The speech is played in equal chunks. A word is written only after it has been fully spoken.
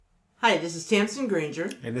Hi, this is Tamsin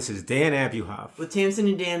Granger. And this is Dan Abuhoff. With Tamsin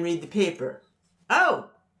and Dan Read the Paper. Oh,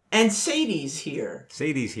 and Sadie's here.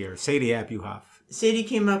 Sadie's here. Sadie Abuhoff. Sadie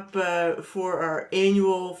came up for our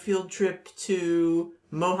annual field trip to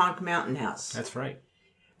Mohonk Mountain House. That's right.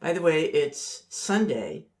 By the way, it's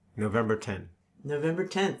Sunday. November 10th. November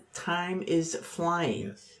 10th. Time is flying.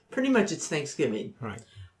 Yes. Pretty much it's Thanksgiving. Right.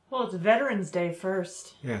 Well, it's Veterans Day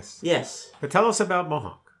first. Yes. Yes. But tell us about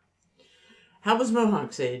Mohonk. How was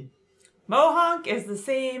Mohonk, Sadie? Mohonk is the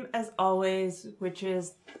same as always, which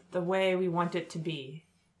is the way we want it to be.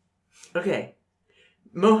 Okay.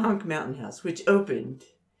 Mohonk Mountain House, which opened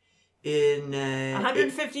in...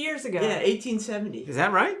 150 years ago. Yeah, 1870. Is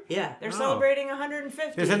that right? Yeah. They're celebrating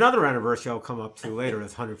 150. There's another anniversary I'll come up to later.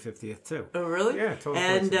 It's 150th too. Oh, really? Yeah, totally.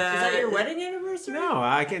 And, is that your wedding anniversary? No,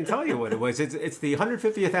 I can tell you what it was. It's the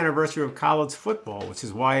 150th anniversary of college football, which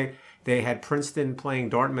is why they had Princeton playing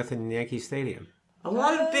Dartmouth in Yankee Stadium. A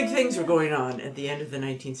lot of big things were going on at the end of the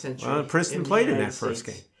 19th century. Well, Princeton played in that first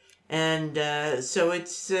game. And so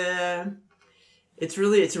it's a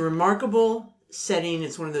remarkable setting.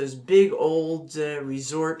 It's one of those big old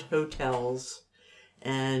resort hotels,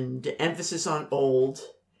 and emphasis on old.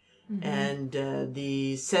 Mm-hmm. And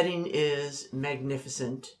the setting is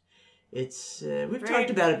magnificent. It's we've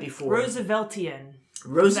talked about it before. Rooseveltian.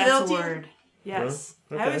 Rooseveltian? That's a word. Yes.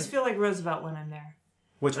 Okay. I always feel like Roosevelt when I'm there.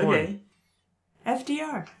 Which one?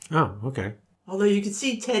 FDR. Oh, okay. Although you can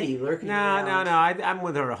see Teddy lurking around. No. I'm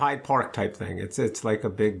with her, a Hyde Park type thing. It's like a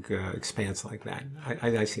big expanse like that.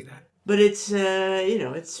 I see that. But it's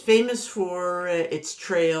it's famous for its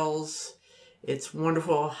trails, its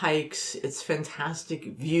wonderful hikes, its fantastic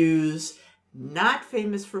views. Not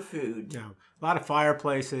famous for food. No, a lot of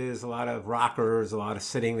fireplaces, a lot of rockers, a lot of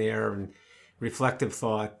sitting there and reflective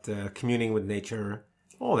thought, communing with nature,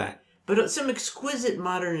 all that. But some exquisite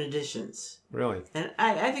modern additions. Really? And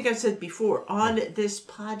I think I've said before on this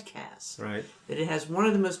podcast right, that it has one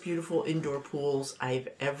of the most beautiful indoor pools I've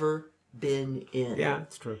ever been in. Yeah,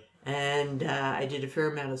 that's true. And I did a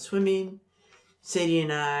fair amount of swimming. Sadie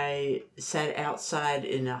and I sat outside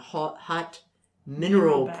in a hot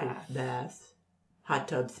mineral bath, hot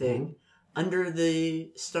tub thing, under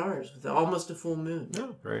the stars with almost a full moon.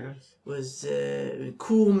 Oh, very nice. It was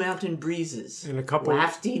cool mountain breezes in a couple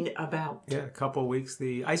wafting about. Yeah, a couple of weeks,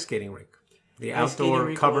 the ice skating rink. The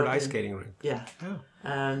outdoor covered ice skating rink. Yeah.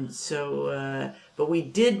 Oh. But we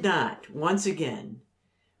did not, once again,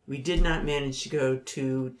 manage to go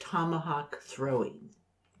to tomahawk throwing.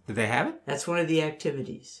 Did they have it? That's one of the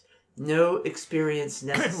activities. No experience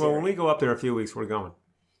necessary. Well, when we go up there in a few weeks, we're going.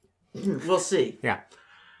 We'll see. Yeah.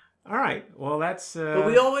 All right. Well, that's... But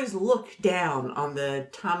we always look down on the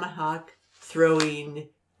tomahawk throwing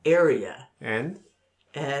area. And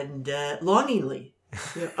longingly.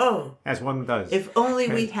 Oh. As one does. If only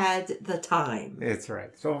we had the time. That's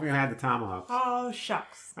right. So if we had the tomahawk. Oh,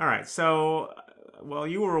 shucks. All right. So, while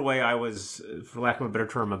you were away, I was, for lack of a better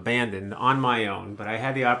term, abandoned on my own. But I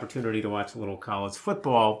had the opportunity to watch a little college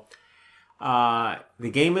football. The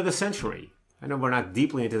game of the century. I know we're not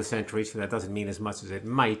deeply into the century, so that doesn't mean as much as it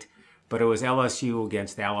might. But it was LSU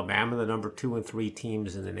against Alabama, the number 2 and 3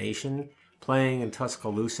 teams in the nation, playing in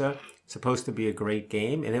Tuscaloosa. Supposed to be a great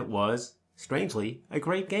game, and it was, strangely, a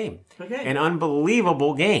great game. Okay. An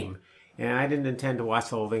unbelievable game. And I didn't intend to watch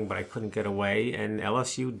the whole thing, but I couldn't get away. And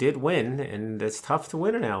LSU did win, and it's tough to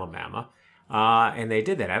win in Alabama. And they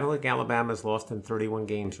did that. I don't think Alabama's lost in 31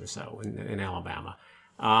 games or so in Alabama.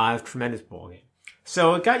 A tremendous ball game.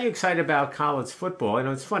 So it got you excited about college football. And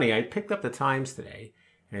it's funny, I picked up the Times today,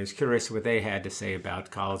 and I was curious what they had to say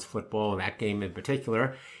about college football and that game in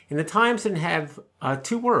particular. And the Times didn't have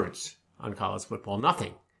 2 words on college football.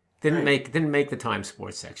 Nothing. Didn't make the Times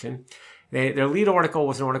sports section. Their lead article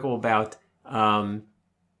was an article about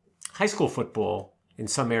high school football in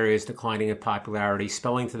some areas declining in popularity,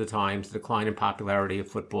 spelling to the Times the decline in popularity of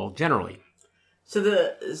football generally. So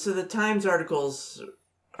the Times articles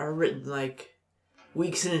are written like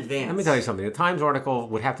weeks in advance. Let me tell you something. The Times article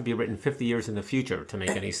would have to be written 50 years in the future to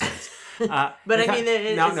make any sense. But I mean,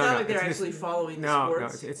 it's not like they're actually following the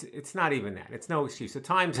sports. No, it's not even that. It's no excuse. The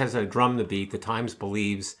Times has a drum to beat. The Times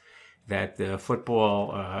believes that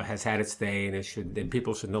football has had its day and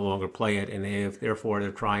people should no longer play it, and therefore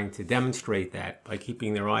they're trying to demonstrate that by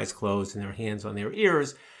keeping their eyes closed and their hands on their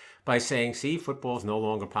ears by saying, see, football is no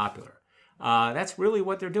longer popular. That's really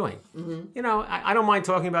what they're doing. Mm-hmm. You know, I don't mind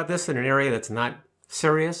talking about this in an area that's not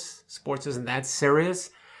serious. Sports isn't that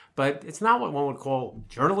serious, but it's not what one would call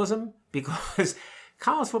journalism because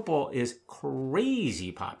college football is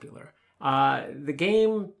crazy popular. The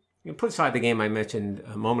game, put aside the game I mentioned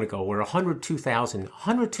a moment ago, where 102,000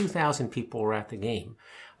 people were at the game.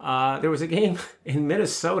 There was a game in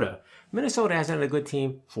Minnesota. Minnesota hasn't had a good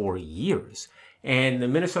team for years. And the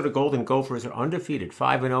Minnesota Golden Gophers are undefeated,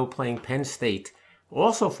 5-0, playing Penn State.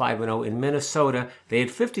 Also 5-0 in Minnesota. They had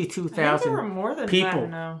 52,000 there were more than people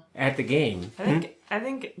 5-0. at the game. I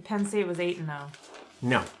think Penn State was 8-0.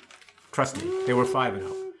 No. Trust me. They were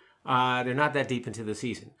 5-0. They're not that deep into the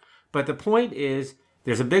season. But the point is,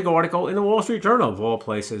 there's a big article in the Wall Street Journal, of all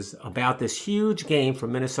places, about this huge game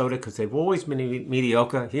from Minnesota because they've always been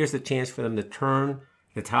mediocre. Here's the chance for them to turn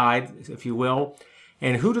the tide, if you will.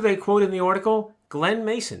 And who do they quote in the article? Glenn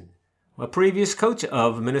Mason, a previous coach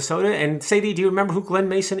of Minnesota. And Sadie, do you remember who Glenn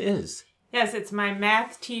Mason is? Yes, it's my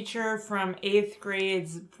math teacher from 8th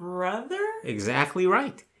grade's brother. Exactly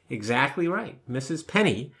right. Exactly right. Mrs.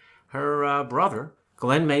 Penny, her brother,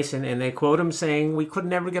 Glenn Mason, and they quote him saying, "We could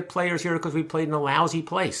never get players here because we played in a lousy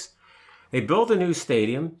place." They built a new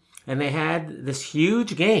stadium, and they had this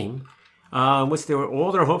huge game, which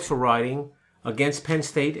all their hopes were riding against Penn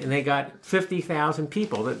State, and they got 50,000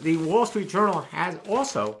 people. The Wall Street Journal has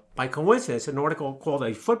also, by coincidence, an article called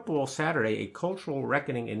A Football Saturday, A Cultural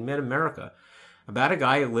Reckoning in Mid-America, about a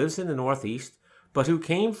guy who lives in the Northeast, but who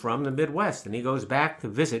came from the Midwest, and he goes back to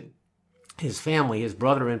visit his family, his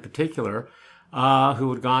brother in particular,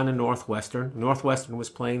 who had gone to Northwestern. Northwestern was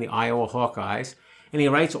playing the Iowa Hawkeyes, and he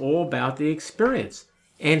writes all about the experience.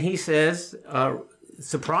 And he says,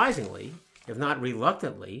 surprisingly, if not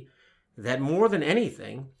reluctantly, that more than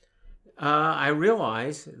anything, I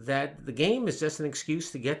realize that the game is just an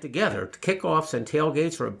excuse to get together. Kickoffs and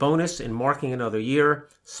tailgates are a bonus in marking another year,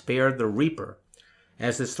 spared the reaper.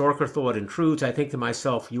 As the Starker thought intrudes, I think to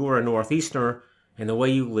myself, you are a Northeasterner, and the way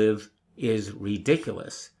you live is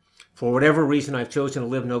ridiculous. For whatever reason, I've chosen to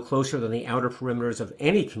live no closer than the outer perimeters of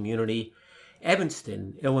any community.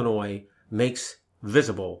 Evanston, Illinois, makes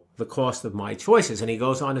visible the cost of my choices. And he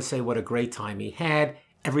goes on to say what a great time he had.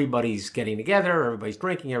 Everybody's getting together, everybody's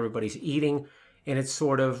drinking, everybody's eating, and it's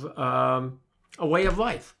sort of a way of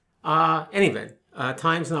life. Anyway,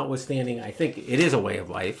 times notwithstanding, I think it is a way of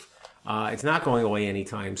life. It's not going away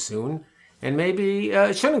anytime soon, and maybe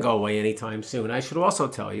it shouldn't go away anytime soon. I should also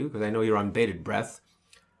tell you, because I know you're on bated breath,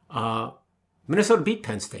 Minnesota beat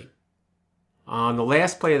Penn State on the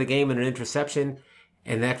last play of the game in an interception,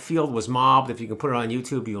 and that field was mobbed. If you can put it on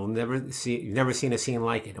YouTube, you've never seen a scene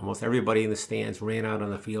like it. Almost everybody in the stands ran out on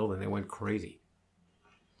the field, and they went crazy.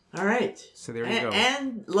 All right. So there you go.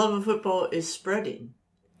 And love of football is spreading.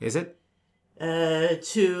 Is it?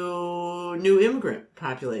 To new immigrant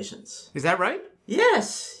populations. Is that right?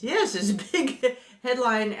 Yes. There's a big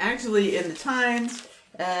headline actually in the Times.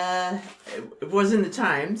 It was in the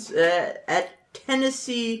Times. At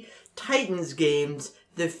Tennessee Titans games,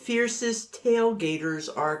 the fiercest tailgaters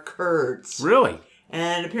are Kurds. Really?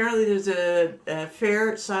 And apparently there's a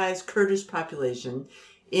fair-sized Kurdish population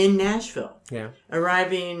in Nashville. Yeah.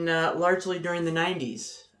 Arriving largely during the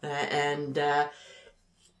 90s. And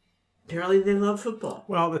apparently they love football.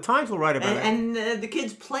 Well, the Times will write about it. And the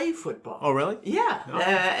kids play football. Oh, really? Yeah.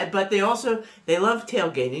 Oh. But they love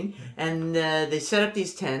tailgating, and they set up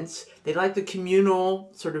these tents. They like the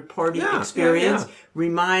communal sort of party experience. Yeah.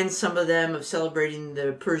 Reminds some of them of celebrating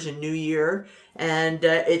the Persian New Year. And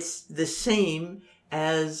it's the same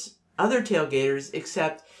as other tailgaters,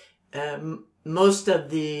 except most of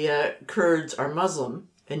the Kurds are Muslim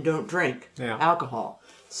and don't drink alcohol.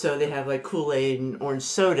 So they have like Kool-Aid and orange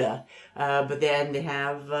soda. But then they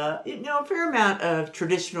have a fair amount of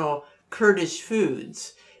traditional Kurdish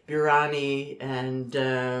foods. Biryani and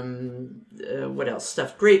what else?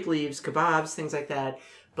 Stuffed grape leaves, kebabs, things like that.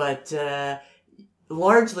 But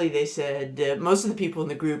largely, they said most of the people in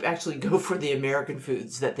the group actually go for the American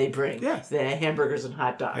foods that they bring. Yes. The hamburgers and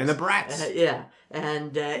hot dogs. And the brats.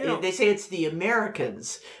 And they say it's the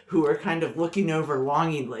Americans who are kind of looking over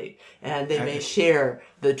longingly, and they may share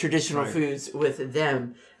the traditional foods with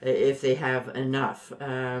them if they have enough.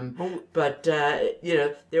 But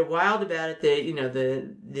they're wild about it.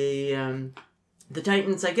 The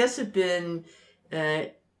Titans, I guess, have been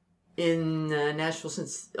in Nashville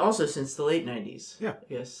since the late 90s. Yeah. I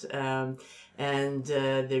guess. And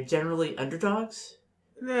they're generally underdogs.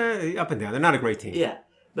 Up and down. They're not a great team. Yeah.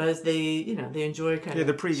 But they enjoy kind of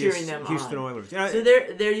the previous cheering them Houston on. Oilers. So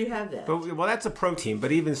there you have that. But, well, that's a pro team.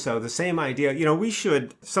 But even so, the same idea. We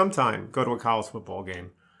should sometime go to a college football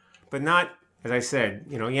game, but not, as I said,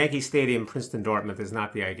 Yankee Stadium, Princeton, Dartmouth is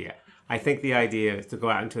not the idea. I think the idea is to go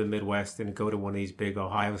out into the Midwest and go to one of these big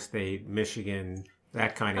Ohio State, Michigan,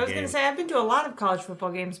 that kind of game. I was going to say, I've been to a lot of college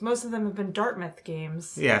football games. Most of them have been Dartmouth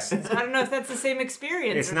games. Yes. So I don't know if that's the same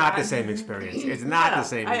experience. It's not the same experience. It's not the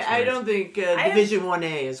same experience. I don't think Division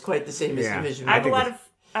 1A is quite the same as Division 1. I have a lot of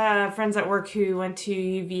friends at work who went to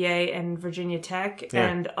UVA and Virginia Tech, Yeah,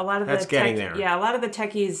 and a lot of that's the getting there. Yeah, a lot of the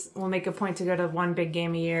techies will make a point to go to one big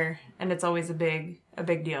game a year, and it's always a big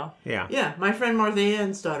deal. Yeah. Yeah, my friend Martha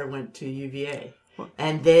Ann's daughter went to UVA,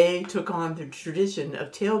 and they took on the tradition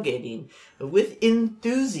of tailgating with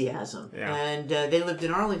enthusiasm. Yeah. And they lived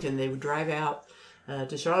in Arlington. They would drive out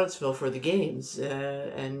to Charlottesville for the games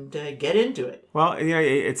and get into it. Well, you know,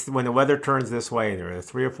 it's when the weather turns this way, there are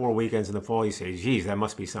 3 or 4 weekends in the fall, you say, geez, that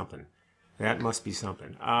must be something. That must be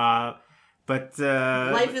something. But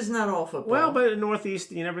Life is not all football. well, but in the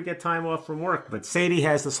Northeast, you never get time off from work. But Sadie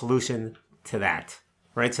has the solution to that.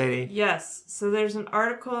 Right, Sadie? Yes. So there's an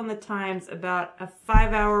article in the Times about a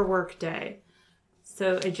 5-hour workday.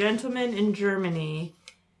 So a gentleman in Germany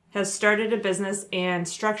has started a business and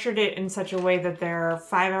structured it in such a way that there are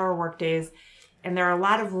 5-hour workdays, and there are a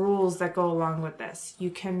lot of rules that go along with this. You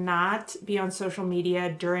cannot be on social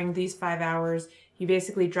media during these 5 hours. You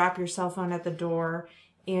basically drop your cell phone at the door,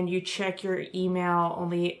 and you check your email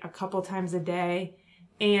only a couple times a day,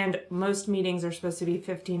 and most meetings are supposed to be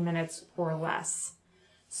 15 minutes or less.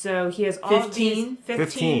 So he has all 15?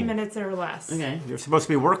 15 minutes or less. Okay. You're supposed to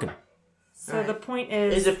be working. So the point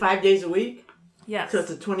is... Is it 5 days a week? Yes. So it's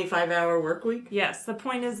a 25-hour work week? Yes. The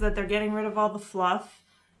point is that they're getting rid of all the fluff,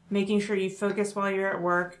 making sure you focus while you're at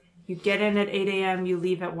work. You get in at 8 a.m., you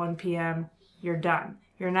leave at 1 p.m., you're done.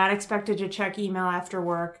 You're not expected to check email after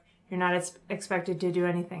work. You're not expected to do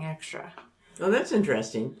anything extra. Oh, that's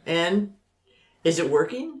interesting. And is it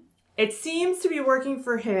working? It seems to be working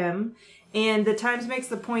for him. And the Times makes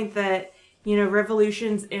the point that, you know,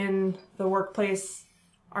 revolutions in the workplace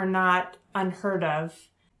are not unheard of.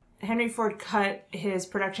 Henry Ford cut his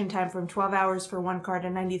production time from 12 hours for one car to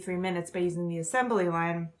 93 minutes by using the assembly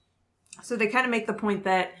line. So they kind of make the point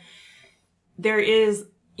that there is,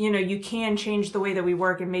 you know, you can change the way that we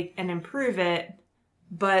work and make and improve it,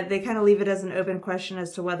 but they kind of leave it as an open question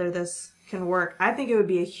as to whether this can work. I think it would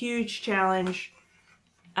be a huge challenge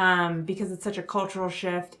because it's such a cultural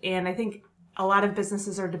shift, and I think a lot of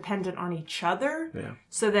businesses are dependent on each other. Yeah.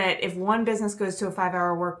 So that if one business goes to a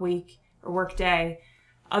 5-hour work week or work day,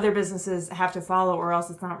 other businesses have to follow, or else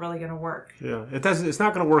it's not really going to work. Yeah, it doesn't. It's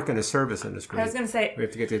not going to work in the service industry. I was going to say, we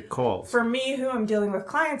have to get the calls. for me, who I'm dealing with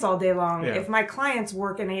clients all day long, Yeah. if my clients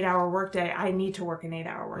work an 8-hour workday, I need to work an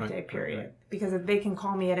 8-hour workday, Right, period. right. Because if they can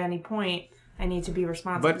call me at any point, I need to be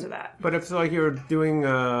responsive to that. But if it's like you're doing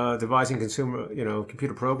devising consumer,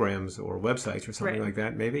 computer programs or websites or something Right. like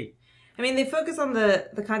that, maybe. I mean, they focus on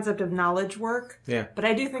the concept of knowledge work. Yeah. But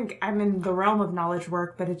I do think I'm in the realm of knowledge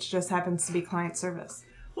work, but it just happens to be client service.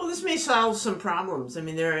 Well, this may solve some problems. I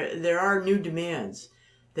mean, there are new demands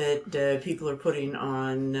that people are putting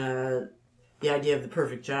on the idea of the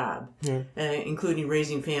perfect job, including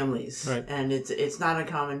raising families. Right. And it's not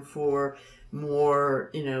uncommon for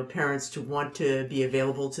more parents to want to be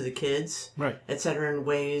available to the kids, Right. et cetera, in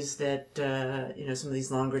ways that some of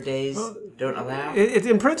these longer days don't allow.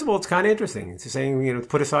 In principle, it's kind of interesting. It's saying,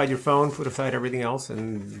 put aside your phone, put aside everything else,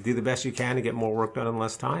 and do the best you can to get more work done in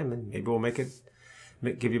less time, and maybe we'll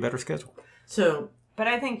give you a better schedule. So, But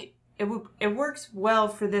I think it works well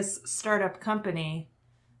for this startup company,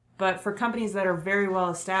 but for companies that are very well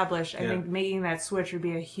established, I think making that switch would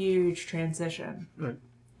be a huge transition. Right.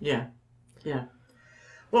 yeah.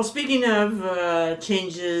 Well, speaking of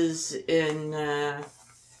changes in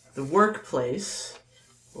the workplace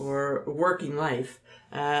or working life,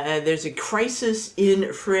 there's a crisis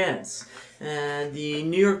in France. The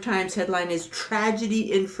New York Times headline is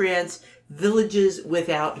 "Tragedy in France: Villages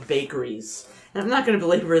Without Bakeries." And I'm not going to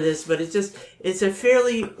belabor this, but it's a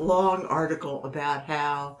fairly long article about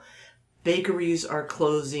how bakeries are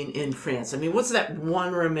closing in France. I mean, what's that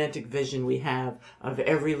one romantic vision we have of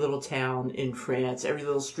every little town in France, every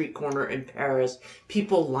little street corner in Paris,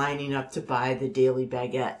 people lining up to buy the daily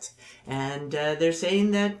baguette? And they're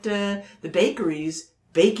saying that the bakeries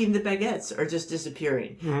baking the baguettes are just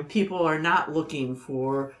disappearing. Mm-hmm. People are not looking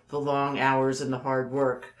for the long hours and the hard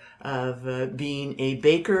work of being a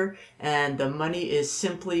baker, and the money is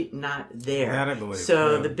simply not there. That I believe.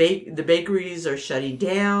 So the bakeries are shutting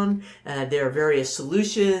down. There are various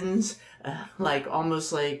solutions,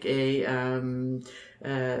 almost like a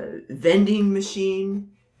vending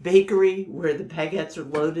machine bakery where the baguettes are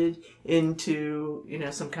loaded into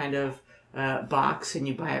some kind of box, and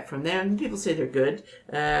you buy it from them. People say they're good,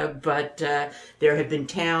 but there have been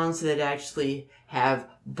towns that actually have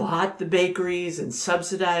bought the bakeries and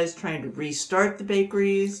subsidized trying to restart the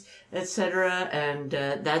bakeries, etc. And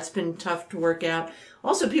that's been tough to work out.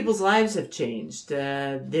 Also, people's lives have changed.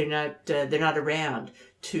 They're not around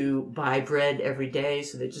to buy bread every day,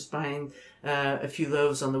 so they're just buying a few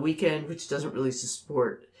loaves on the weekend, which doesn't really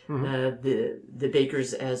support the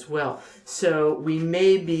bakers as well. So we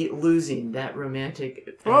may be losing that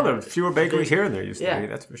romantic. Well, there are fewer bakeries here than there used to be.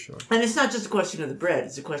 That's for sure. And it's not just a question of the bread;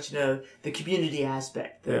 it's a question of the community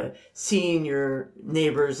aspect, seeing your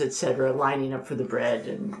neighbors, etc., lining up for the bread,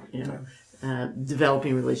 and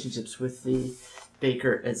developing relationships with the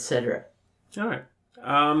baker, etc. All right,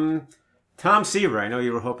 Tom Seaver. I know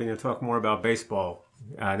you were hoping to talk more about baseball.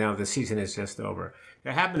 Now the season is just over.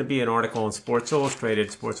 There happened to be an article in Sports Illustrated,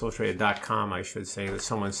 sportsillustrated.com, I should say, that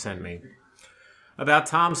someone sent me about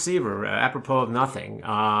Tom Seaver, apropos of nothing,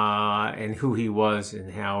 and who he was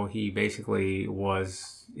and how he basically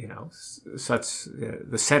was, such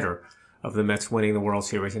the center of the Mets winning the World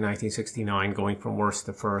Series in 1969, going from worst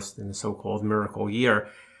to first in the so-called miracle year.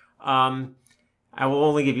 I will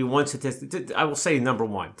only give you one statistic. I will say number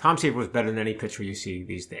one. Tom Seaver was better than any pitcher you see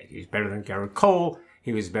these days. He's better than Garrett Cole.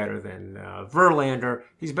 He was better than Verlander.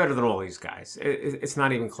 He's better than all these guys. It's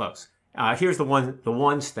not even close. Here's the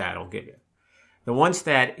one stat I'll give you. The one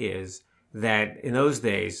stat is that in those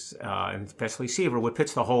days, and especially Seaver, would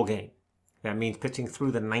pitch the whole game. That means pitching through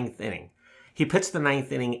the ninth inning. He pitched the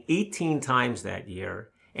ninth inning 18 times that year,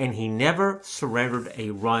 and he never surrendered a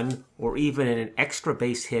run or even an extra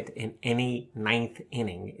base hit in any ninth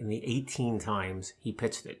inning in the 18 times he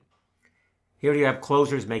pitched it. Here you have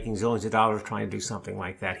closers making zillions of dollars trying to do something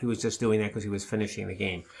like that. He was just doing that because he was finishing the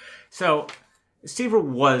game. So Seaver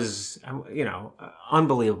was,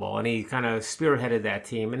 unbelievable, and he kind of spearheaded that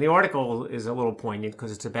team. And the article is a little poignant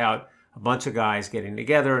because it's about a bunch of guys getting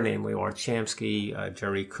together, namely Art Shamsky,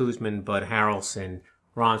 Jerry Koosman, Bud Harrelson,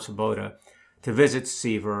 Ron Swoboda, to visit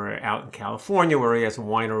Seaver out in California, where he has a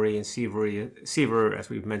winery. And Seaver, as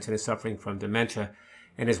we've mentioned, is suffering from dementia.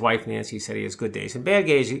 And his wife, Nancy, said he has good days and bad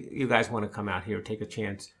days. You guys want to come out here, take a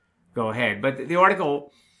chance, go ahead. But the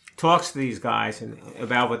article talks to these guys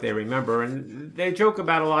about what they remember, and they joke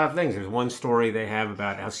about a lot of things. There's one story they have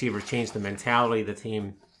about how Seaver changed the mentality of the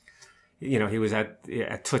team. He was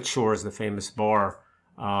at Toots Shor's, the famous bar,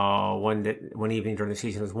 one evening during the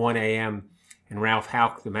season. It was 1 a.m., and Ralph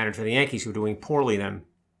Houck, the manager of the Yankees, who were doing poorly then,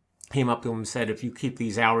 came up to him and said, "If you keep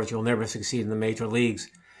these hours, you'll never succeed in the major leagues."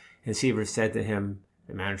 And Seaver said to him,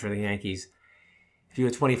 the manager of the Yankees, "If you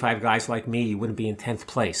had 25 guys like me, you wouldn't be in 10th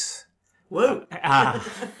place." Whoa.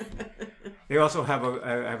 They also have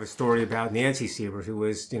a story about Nancy Seaver, who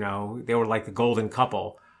was, they were like the golden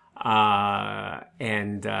couple.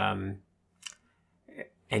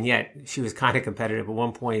 And yet she was kind of competitive. At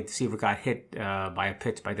one point, Seaver got hit by a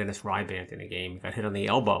pitch by Dennis Rybant in a game. He got hit on the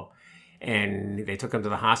elbow, and they took him to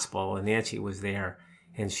the hospital, and Nancy was there.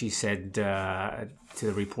 And she said to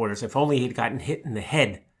the reporters, if only he'd gotten hit in the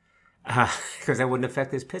head, because that wouldn't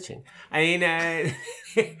affect his pitching. I mean,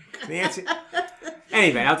 Nancy...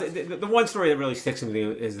 Anyway, the one story that really sticks with me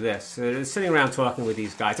is this. They're sitting around talking with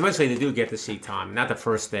these guys. Eventually, they do get to see Tom. Not the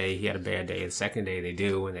first day, he had a bad day. The second day, they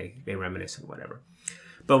do, and they reminisce and whatever.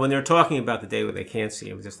 But when they're talking about the day when they can't see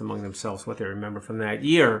him, just among themselves, what they remember from that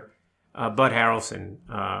year, Bud Harrelson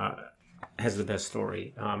has the best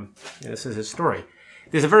story. This is his story.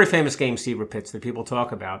 There's a very famous game Seaver pitched that people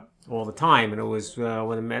talk about all the time, and it was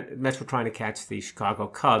when the Mets were trying to catch the Chicago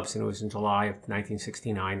Cubs, and it was in July of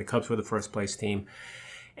 1969. The Cubs were the first place team,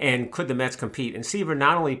 and could the Mets compete? And Seaver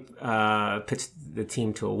not only pitched the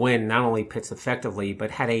team to a win, not only pitched effectively,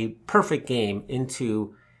 but had a perfect game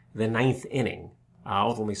into the ninth inning.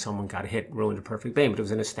 Ultimately, someone got hit, ruined a perfect game, but it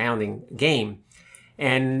was an astounding game.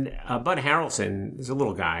 And Bud Harrelson is a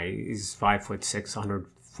little guy. He's 5'6",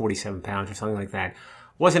 147 pounds or something like that.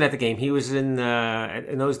 Wasn't at the game. He was in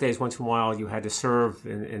those days, once in a while, you had to serve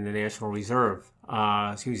in the National Reserve.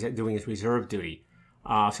 So he was doing his reserve duty.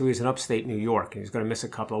 So he was in upstate New York, and he was going to miss a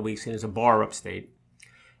couple of weeks, and there's a bar upstate.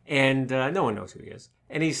 And no one knows who he is.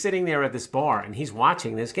 And he's sitting there at this bar, and he's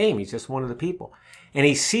watching this game. He's just one of the people. And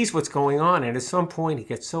he sees what's going on, and at some point, he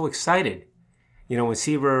gets so excited. When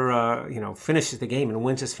Seaver, finishes the game and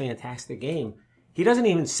wins this fantastic game, he doesn't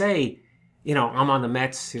even say, I'm on the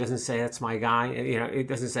Mets. He doesn't say, that's my guy. It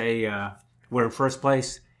doesn't say, we're in first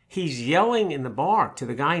place. He's yelling in the bar to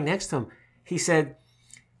the guy next to him. He said,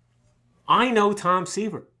 "I know Tom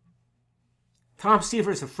Seaver. Tom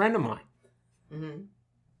Seaver is a friend of mine." Mm-hmm.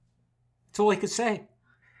 That's all he could say.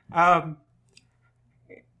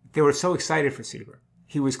 They were so excited for Seaver.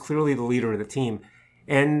 He was clearly the leader of the team.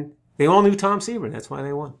 And they all knew Tom Seaver, and that's why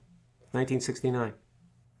they won. 1969.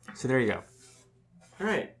 So there you go. All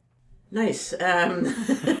right. Nice.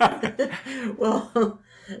 Well,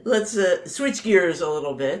 let's switch gears a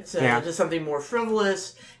little bit to something more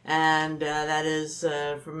frivolous, and that is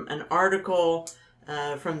from an article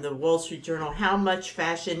from the Wall Street Journal, How Much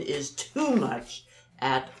Fashion is Too Much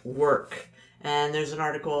at Work. And there's an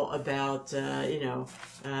article about,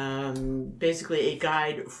 basically a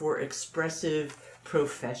guide for expressive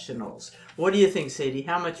professionals. What do you think, Sadie?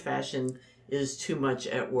 How much fashion is too much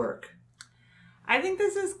at work? I think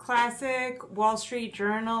this is classic Wall Street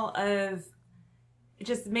Journal of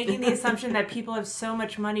just making the assumption that people have so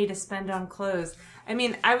much money to spend on clothes. I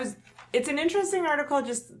mean, it's an interesting article,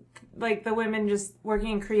 just like the women just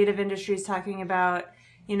working in creative industries talking about,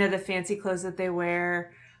 the fancy clothes that they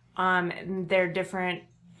wear, and their different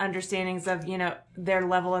understandings of, their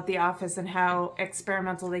level at the office and how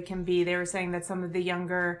experimental they can be. They were saying that some of the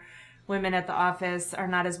younger women at the office are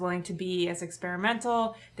not as willing to be as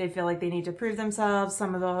experimental. They feel like they need to prove themselves.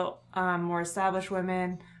 Some of the more established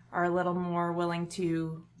women are a little more willing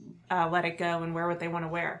to let it go and wear what they want to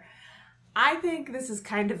wear. I think this is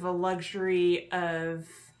kind of a luxury of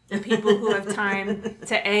the people who have time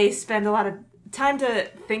to spend a lot of time to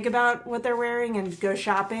think about what they're wearing and go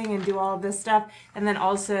shopping and do all of this stuff, and then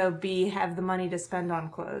also have the money to spend on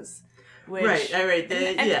clothes. Which, right.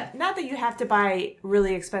 Yeah. Not that you have to buy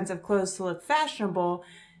really expensive clothes to look fashionable,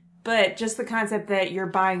 but just the concept that you're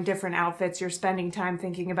buying different outfits, you're spending time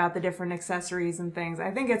thinking about the different accessories and things.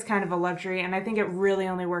 I think it's kind of a luxury, and I think it really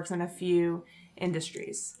only works in a few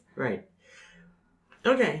industries. Right.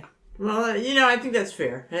 Okay. Well, I think that's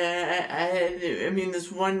fair. I mean,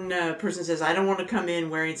 this one person says, I don't want to come in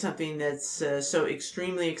wearing something that's so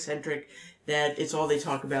extremely eccentric that it's all they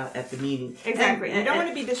talk about at the meeting. Exactly. You don't want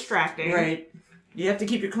to be distracting. Right. You have to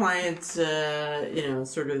keep your clients,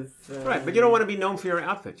 sort of... right, but you don't want to be known for your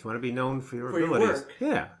outfit. You want to be known for your abilities. Your work.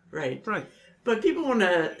 Yeah. Right. Right. But people want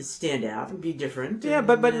to stand out and be different. Yeah,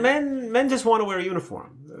 but men just want to wear a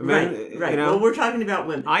uniform. Men, right. Well, we're talking about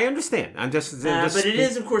women. I understand. I'm just but it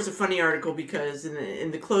is, of course, a funny article because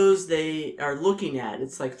in the clothes they are looking at,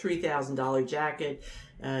 it's like $3,000 jacket,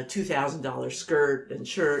 $2,000 skirt and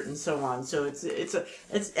shirt, and so on. So it's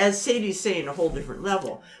as Sadie's saying, a whole different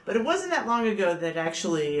level. But it wasn't that long ago that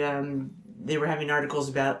actually they were having articles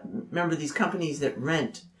about. Remember these companies that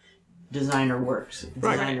rent designer works,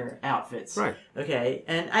 designer outfits. Right. Okay.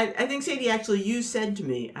 And I think, Sadie, actually, you said to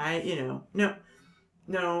me,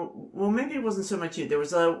 well, maybe it wasn't so much you. There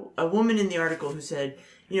was a woman in the article who said,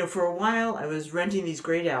 for a while I was renting these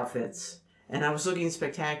great outfits and I was looking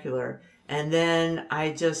spectacular. And then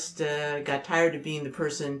I just got tired of being the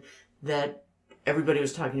person that everybody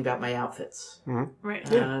was talking about my outfits. Mm-hmm. Right.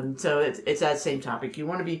 So it's that same topic. You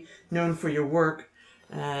want to be known for your work,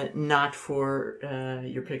 not for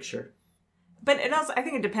your picture. But it also, I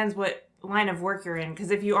think it depends what line of work you're in.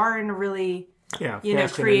 Because if you are in a really, fashion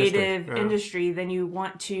creative industry, then you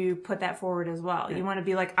want to put that forward as well. Yeah. You want to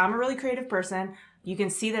be like, I'm a really creative person. You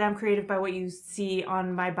can see that I'm creative by what you see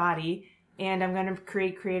on my body. And I'm going to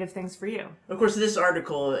create creative things for you. Of course, this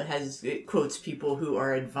article it quotes people who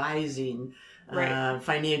are advising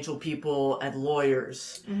financial people and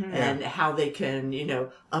lawyers and how they can,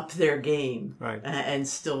 up their game and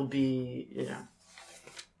still be,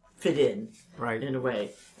 fit in in a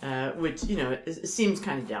way, which, it seems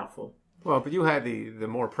kind of doubtful. Well, but you had the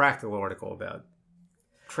more practical article about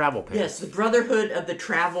travel pants. Yes, the Brotherhood of the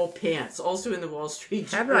Travel Pants, also in the Wall Street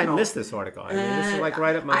Journal. How did I miss this article? I mean, this is like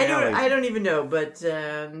right up my alley. I don't even know, but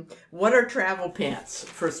what are travel pants?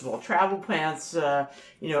 First of all, travel pants, are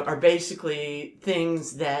basically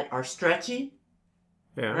things that are stretchy,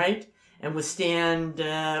 right, and withstand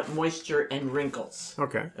moisture and wrinkles.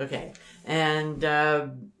 Okay. And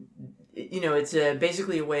it's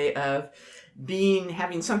basically a way of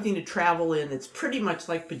having something to travel in that's pretty much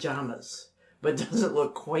like pajamas, but doesn't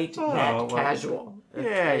look quite that casual.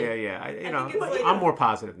 Yeah. I'm more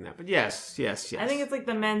positive than that, but yes. I think it's like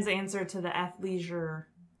the men's answer to the athleisure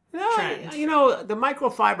trend. The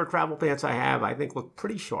microfiber travel pants I have, I think, look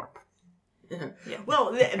pretty sharp. Yeah.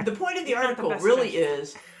 Well, the point of the article really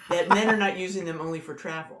is that men are not using them only for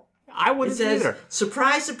travel. I wouldn't either.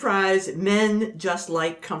 Surprise, surprise, men just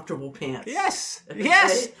like comfortable pants. Yes.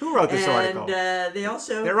 Yes. Who wrote this article? And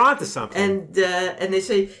they're onto something. And they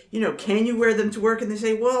say, can you wear them to work? And they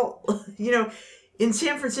say, well, in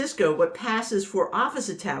San Francisco, what passes for office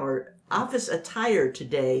attire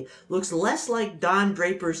today looks less like Don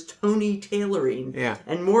Draper's Tony tailoring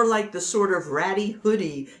and more like the sort of ratty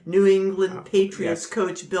hoodie New England Patriots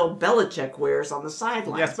coach Bill Belichick wears on the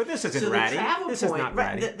sidelines. Yes, but this isn't ratty. This is not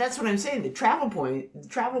ratty. That's what I'm saying. The travel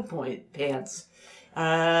point pants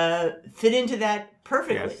fit into that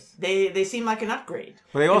perfectly. Yes. They seem like an upgrade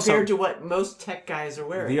compared to what most tech guys are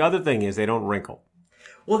wearing. The other thing is they don't wrinkle.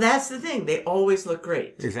 Well, that's the thing. They always look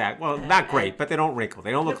great. Exactly. Well, not great, but they don't wrinkle.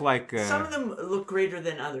 They don't look like... Some of them look greater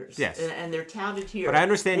than others. Yes. And they're touted here. But I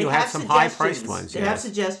understand They you have some high-priced ones. They yes. have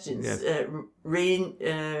suggestions. Yes.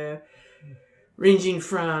 Ranging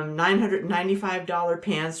from $995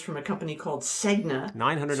 pants from a company called Segna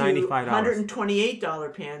 $995. to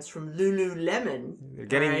 $128 pants from Lululemon. They're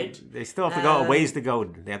getting... Right? They still have to go a ways to go.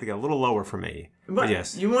 They have to go a little lower for me. But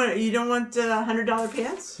yes. You don't want $100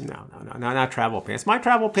 pants? No, not travel pants. My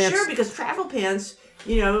travel pants... Sure, because travel pants,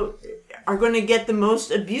 are going to get the most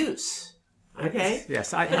abuse. Okay? Yes.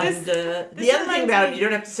 The other thing about it, you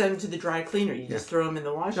don't have to send them to the dry cleaner. You just throw them in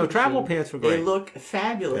the washing machine. No, travel pants were great. They look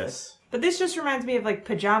fabulous. Yes. But this just reminds me of like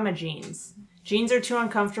pajama jeans. Jeans are too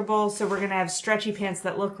uncomfortable, so we're going to have stretchy pants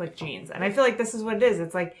that look like jeans. And I feel like this is what it is.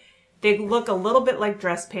 It's like they look a little bit like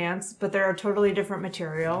dress pants, but they're a totally different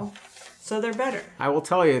material, so they're better. I will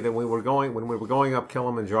tell you that when we were going up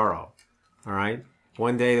Kilimanjaro, all right,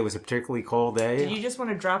 one day there was a particularly cold day. Did you just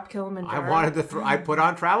want to drop Kilimanjaro? I wanted to. I put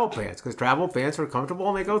on travel pants because travel pants are comfortable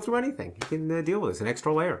and they go through anything. You can deal with it. It's an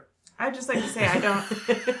extra layer. I'd just like to say I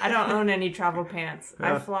don't own any travel pants.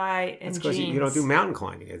 I fly in jeans. You don't do mountain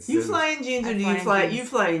climbing. You fly in jeans or do you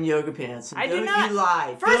fly in yoga pants? I do not. You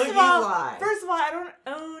lie. First of all, I don't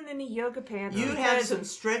own any yoga pants. You have some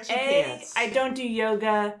stretchy pants. I don't do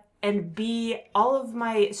yoga. And B, all of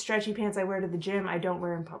my stretchy pants I wear to the gym, I don't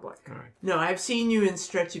wear in public. All right. No, I've seen you in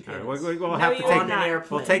stretchy pants. Right, we'll have to take an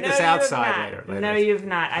airplane. We'll take this outside later. No, you have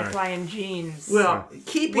not. I fly in jeans. Well,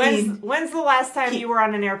 When's the last time you were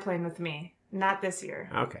on an airplane with me? Not this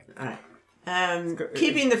year. Okay. All right.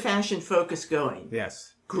 Keeping the fashion focus going.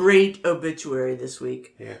 Yes. Great obituary this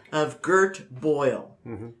week of Gert Boyle.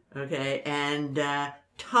 Mm-hmm. Okay, and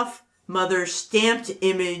tough mother stamped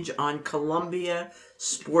image on Columbia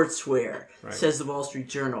sportswear, says the Wall Street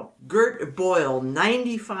Journal. Gert Boyle,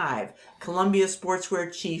 95, Columbia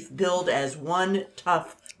sportswear chief, billed as one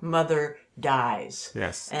tough mother dies.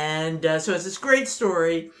 Yes. And so it's this great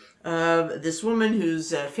story of this woman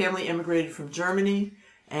whose family immigrated from Germany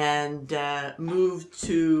and moved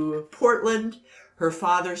to Portland. Her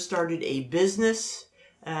father started a business,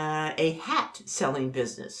 a hat selling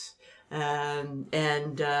business. And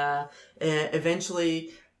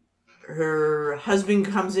eventually her husband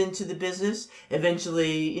comes into the business.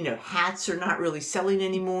 Eventually, hats are not really selling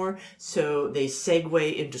anymore, so they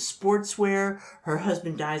segue into sportswear. Her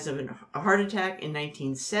husband dies of a heart attack in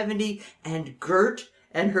 1970, and Gert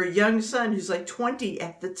and her young son, who's like 20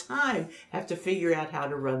 at the time, have to figure out how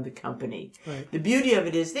to run the company. Right. The beauty of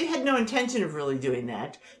it is they had no intention of really doing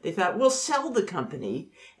that. They thought, we'll sell the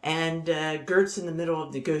company, and Gert's in the middle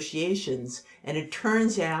of negotiations, and it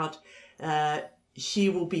turns out she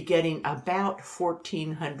will be getting about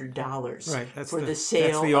 $1,400 for the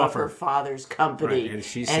sale of her father's company. Right. And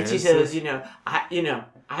she says,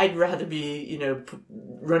 I'd rather be,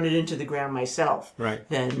 run it into the ground myself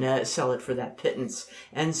than sell it for that pittance.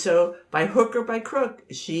 And so by hook or by crook,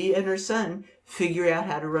 she and her son figure out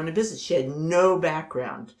how to run a business. She had no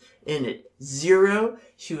background in it. Zero.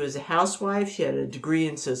 She was a housewife. She had a degree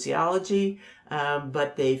in sociology.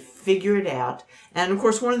 But they figure it out. And of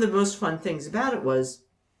course, one of the most fun things about it was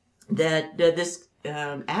that this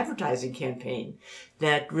advertising campaign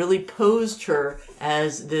that really posed her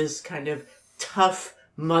as this kind of tough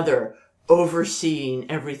mother overseeing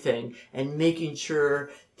everything and making sure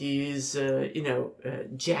these,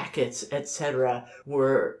 jackets, etc.,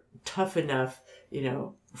 were tough enough,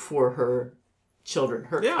 for her children,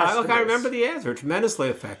 her customers. I remember the ads. They're tremendously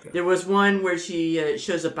effective. There was one where she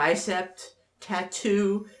shows a bicep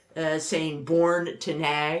tattoo saying "Born to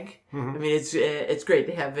Nag." Mm-hmm. I mean, it's great.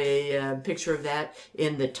 They have a picture of that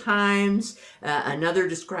in the Times. Another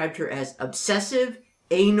described her as obsessive,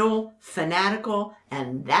 anal, fanatical,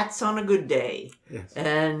 and that's on a good day. Yes.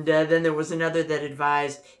 And then there was another that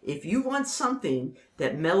advised, if you want something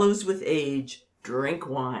that mellows with age, drink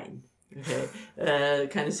wine. Okay,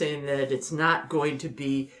 kind of saying that it's not going to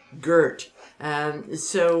be Gert. And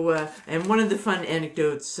one of the fun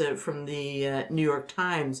anecdotes from the New York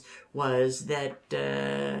Times was that,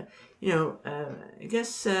 I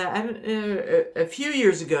guess a few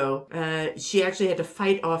years ago, she actually had to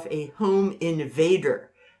fight off a home invader.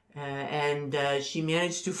 And she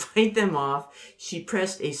managed to fight them off. She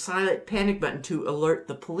pressed a silent panic button to alert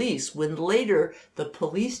the police. When later the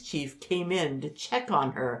police chief came in to check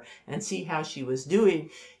on her and see how she was doing,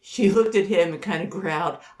 she looked at him and kind of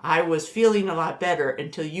growled, "I was feeling a lot better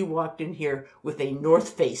until you walked in here with a North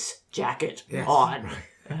Face jacket on."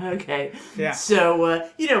 Okay. Yeah. So,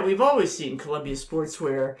 we've always seen Columbia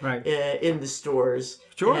Sportswear Right. In the stores.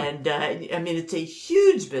 Sure. And, it's a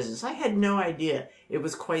huge business. I had no idea it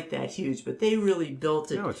was quite that huge, but they really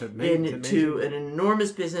built it No, it's into amazing. an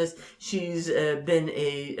enormous business. She's been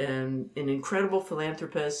an incredible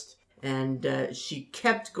philanthropist, and she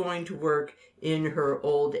kept going to work in her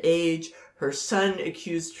old age. Her son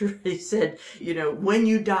accused her, he said, when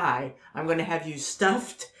you die, I'm going to have you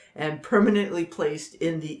stuffed and permanently placed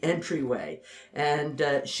in the entryway. And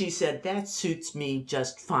she said, that suits me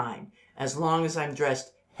just fine, as long as I'm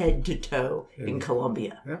dressed head to toe in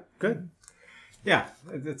Columbia. Yeah, good. Yeah,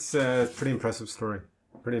 it's a pretty impressive story.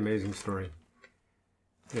 Pretty amazing story.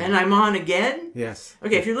 Yeah. And I'm on again? Yes.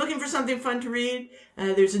 Okay, if you're looking for something fun to read,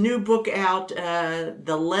 there's a new book out,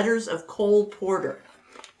 The Letters of Cole Porter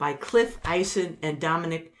by Cliff Eisen and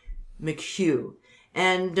Dominic McHugh.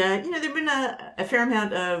 And, there have been a fair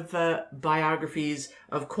amount of biographies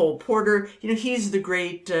of Cole Porter. He's the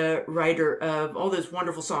great writer of all those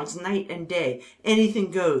wonderful songs, Night and Day, Anything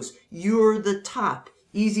Goes, You're the Top,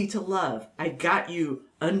 Easy to Love, I Got You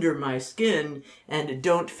Under My Skin, and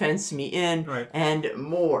Don't Fence Me In, Right. and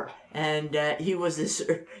more. And he was this,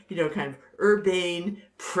 kind of urbane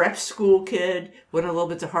prep school kid, went a little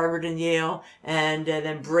bit to Harvard and Yale, and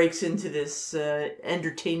then breaks into this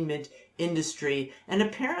entertainment industry. And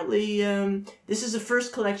apparently, this is the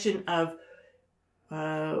first collection of,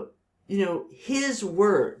 his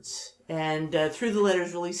words. And through the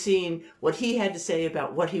letters, really seeing what he had to say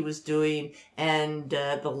about what he was doing and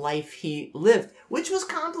the life he lived, which was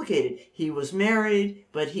complicated. He was married,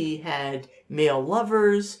 but he had male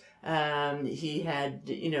lovers. He had,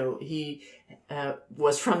 he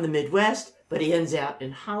was from the Midwest, but he ends out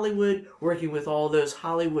in Hollywood, working with all those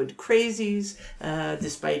Hollywood crazies,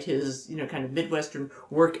 despite his, kind of Midwestern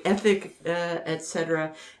work ethic,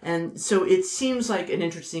 etc. And so it seems like an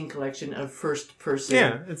interesting collection of first-person.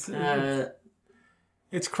 Yeah,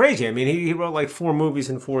 it's crazy. I mean, he wrote like 4 movies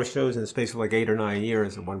and 4 shows in the space of like 8 or 9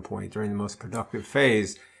 years at one point during the most productive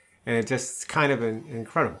phase, and it's just kind of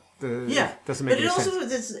incredible. Doesn't make any sense. But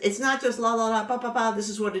it also, it's not just la la la, ba ba ba, this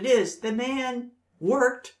is what it is. The man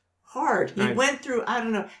worked hard. He went through, I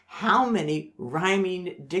don't know how many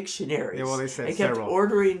rhyming dictionaries. Yeah, well, they said and kept several.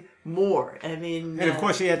 Ordering more. I mean... And of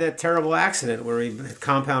course he had that terrible accident where he had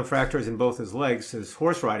compound fractures in both his legs, his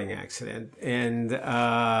horse riding accident. And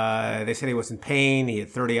they said he was in pain. He had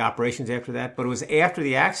 30 operations after that. But it was after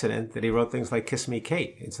the accident that he wrote things like Kiss Me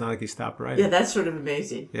Kate. It's not like he stopped writing. Yeah, that's sort of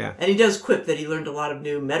amazing. Yeah. And he does quip that he learned a lot of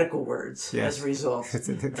new medical words as a result. They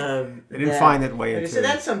didn't find that way into So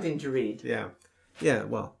that's something to read. Yeah. Yeah,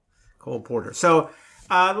 well, Cole Porter. So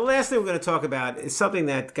the last thing we're going to talk about is something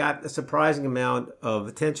that got a surprising amount of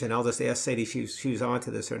attention. I'll just ask Sadie if she's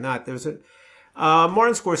onto this or not. There's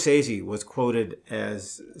Martin Scorsese was quoted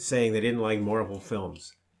as saying they didn't like Marvel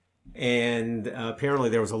films. And apparently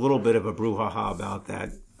there was a little bit of a brouhaha about that.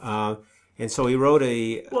 And so he wrote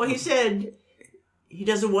Well, he said he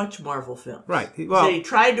doesn't watch Marvel films. Right. He Well, said he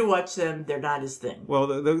tried to watch them. They're not his thing. Well,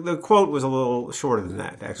 the quote was a little shorter than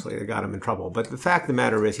that, actually. It got him in trouble. But the fact of the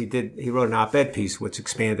matter is he wrote an op-ed piece which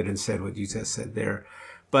expanded and said what you just said there.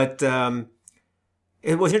 But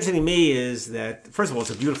what's interesting to me is that, first of all,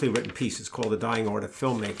 it's a beautifully written piece. It's called The Dying Art of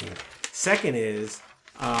Filmmaking. Second is,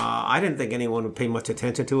 I didn't think anyone would pay much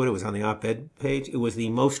attention to it. It was on the op-ed page. It was the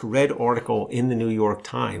most read article in the New York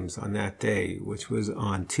Times on that day, which was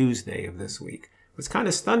on Tuesday of this week. Which kind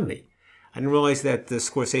of stunned me. I didn't realize that the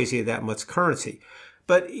Scorsese had that much currency.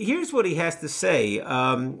 But here's what he has to say.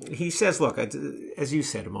 He says, look, as you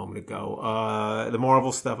said a moment ago, the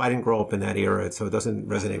Marvel stuff, I didn't grow up in that era, so it doesn't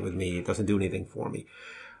resonate with me. It doesn't do anything for me.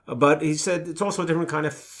 But he said it's also a different kind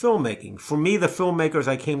of filmmaking. For me, the filmmakers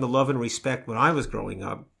I came to love and respect when I was growing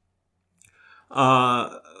up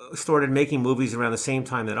started making movies around the same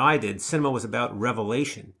time that I did. Cinema was about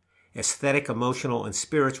revelation, aesthetic, emotional, and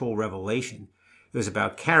spiritual revelation. It was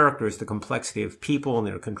about characters, the complexity of people and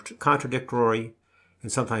their contradictory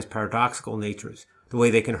and sometimes paradoxical natures, the way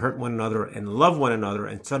they can hurt one another and love one another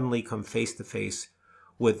and suddenly come face to face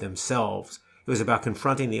with themselves. It was about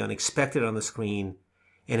confronting the unexpected on the screen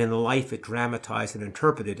and in the life it dramatized and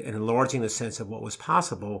interpreted and enlarging the sense of what was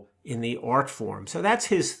possible in the art form. So that's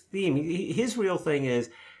his theme. His real thing is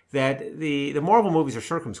that the Marvel movies are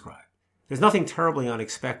circumscribed. There's nothing terribly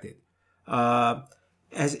unexpected.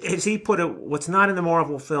 As he put it, what's not in the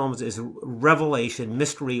Marvel films is revelation,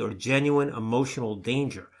 mystery, or genuine emotional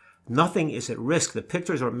danger. Nothing is at risk. The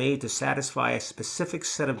pictures are made to satisfy a specific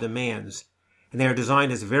set of demands, and they are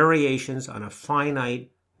designed as variations on a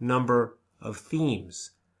finite number of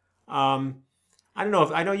themes. I don't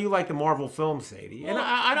know. I know you like the Marvel films, Sadie, and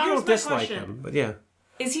I don't dislike them, but yeah.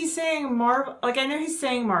 Is he saying Marvel? Like, I know he's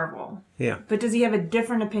saying Marvel. Yeah. But does he have a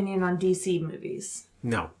different opinion on DC movies?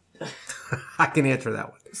 No. I can answer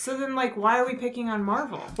that one. So then, like, why are we picking on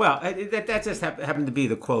Marvel? Well, that just happened to be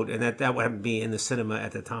the quote, and that happened to be in the cinema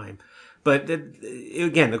at the time. But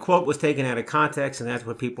again, the quote was taken out of context, and that's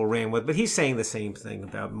what people ran with. But he's saying the same thing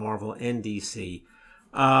about Marvel and DC.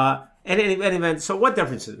 So what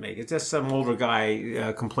difference does it make? It's just some older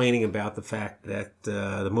guy complaining about the fact that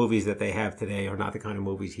the movies that they have today are not the kind of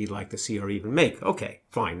movies he'd like to see or even make. Okay,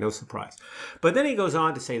 fine, no surprise. But then he goes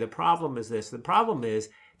on to say the problem is this. The problem is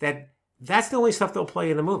that that's the only stuff they'll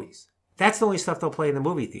play in the movies. That's the only stuff they'll play in the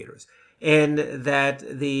movie theaters. And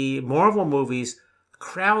that the Marvel movies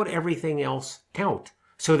crowd everything else out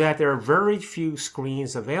so that there are very few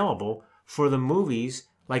screens available for the movies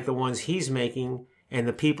like the ones he's making and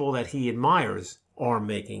the people that he admires are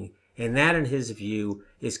making. And that, in his view,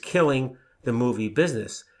 is killing the movie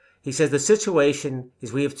business. He says the situation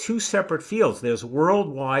is we have two separate fields. There's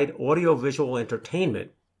worldwide audiovisual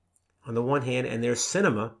entertainment on the one hand, and there's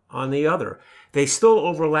cinema on the other. They still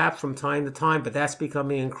overlap from time to time, but that's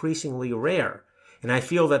becoming increasingly rare. And I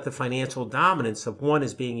feel that the financial dominance of one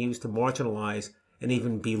is being used to marginalize and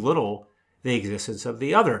even belittle the existence of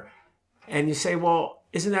the other. And you say, well,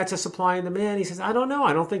 isn't that just supply and demand? He says, I don't know.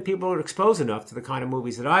 I don't think people are exposed enough to the kind of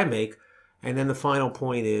movies that I make. And then the final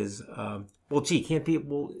point is, well, gee, can't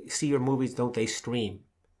people see your movies? Don't they stream?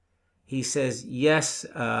 He says, yes,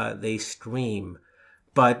 they stream.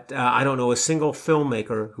 But I don't know a single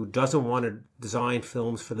filmmaker who doesn't want to design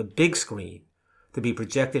films for the big screen to be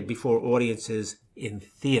projected before audiences in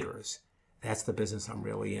theaters. That's the business I'm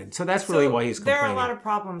really in. So that's really why he's complaining. There are a lot of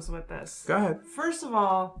problems with this. Go ahead. First of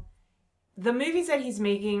all, the movies that he's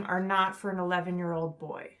making are not for an 11-year-old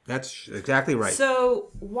boy. That's exactly right. So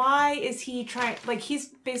why is he trying... Like, he's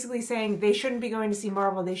basically saying they shouldn't be going to see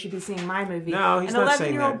Marvel, they should be seeing my movie. No, he's not saying that.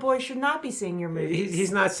 An 11-year-old boy should not be seeing your movies.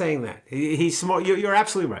 He's not saying that. He's smart. You're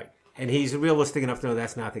absolutely right. And he's realistic enough to know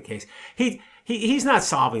that's not the case. He's not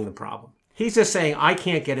solving the problem. He's just saying, I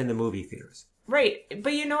can't get into movie theaters. Right.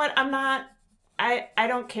 But you know what? I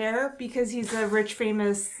don't care because he's a rich,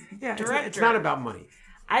 famous director. It's not about money.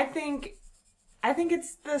 I think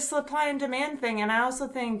it's the supply and demand thing. And I also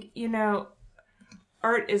think,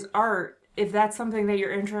 art is art. If that's something that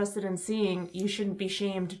you're interested in seeing, you shouldn't be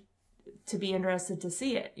shamed to be interested to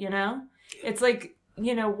see it, It's like,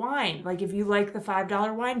 wine. Like, if you like the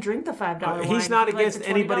 $5 wine, drink the $5 wine. He's not against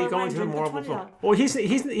anybody going to the Marvel film. Well, he's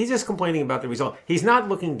just complaining about the result. He's not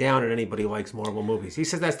looking down at anybody who likes Marvel movies. He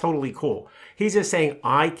says that's totally cool. He's just saying,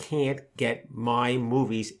 I can't get my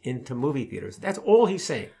movies into movie theaters. That's all he's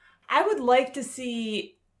saying. I would like to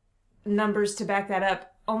see numbers to back that up,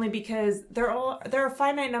 only because there are a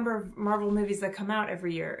finite number of Marvel movies that come out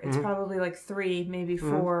every year. It's probably like 3, maybe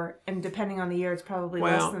 4, and depending on the year, it's probably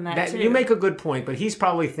less than that too. You make a good point, but he's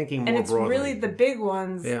probably thinking more broadly. And it's really the big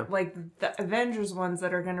ones, like the Avengers ones,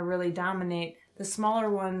 that are going to really dominate. The smaller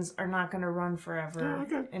ones are not going to run forever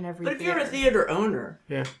in every theater. But if you're a theater owner,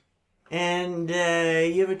 and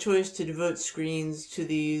you have a choice to devote screens to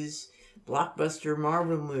these blockbuster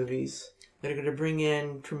Marvel movies that are going to bring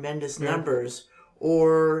in tremendous numbers,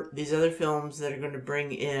 or these other films that are going to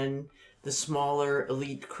bring in the smaller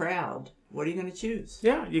elite crowd, what are you going to choose?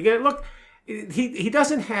 Yeah, you get look. He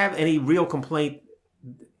doesn't have any real complaint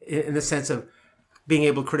in the sense of being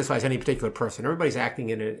able to criticize any particular person. Everybody's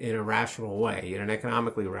acting in a rational way, in an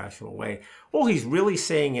economically rational way. All he's really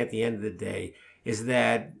saying at the end of the day is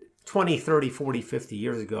that 20, 30, 40, 50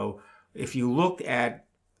 years ago, if you looked at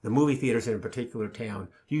the movie theaters in a particular town,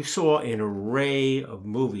 you saw an array of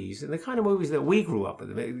movies, and the kind of movies that we grew up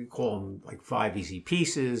with. We call them like 5 Easy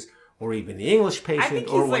Pieces, or even The English Patient,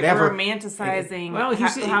 or whatever. I think he's like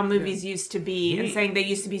romanticizing how movies used to be, and saying they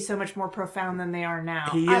used to be so much more profound than they are now.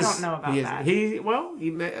 I don't know about that.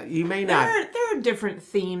 You may not. There are different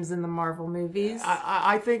themes in the Marvel movies.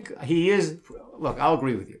 I think he is. Look, I'll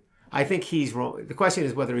agree with you. I think the question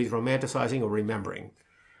is whether he's romanticizing or remembering.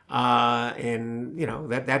 And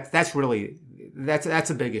that's really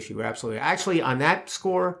a big issue. Absolutely. Actually, on that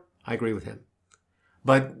score, I agree with him.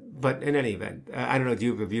 But in any event, I don't know. Do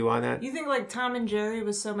you have a view on that? You think like Tom and Jerry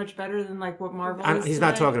was so much better than like what Marvel is He's today?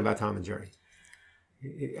 not talking about Tom and Jerry.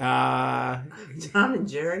 Tom and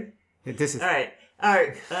Jerry. This is all right.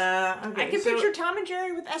 Okay. I can picture Tom and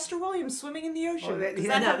Jerry with Esther Williams swimming in the ocean.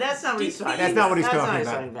 That's not what he's talking about. That's not what he's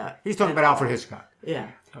talking about. He's talking about Alfred Hitchcock. Yeah.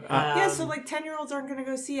 So like 10-year-olds aren't going to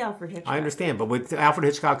go see Alfred Hitchcock. I understand, but would Alfred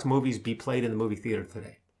Hitchcock's movies be played in the movie theater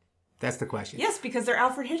today? That's the question. Yes, because they're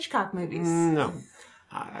Alfred Hitchcock movies. No.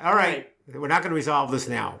 All right. We're not going to resolve this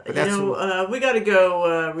now. But that's we got to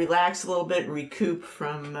go relax a little bit and recoup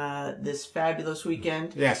from this fabulous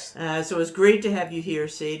weekend. Yes. So it's great to have you here,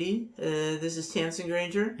 Sadie. This is Tamsin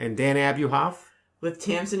Granger. And Dan Abuhoff. With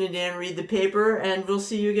Tamsin and Dan Read the Paper, and we'll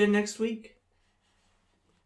see you again next week.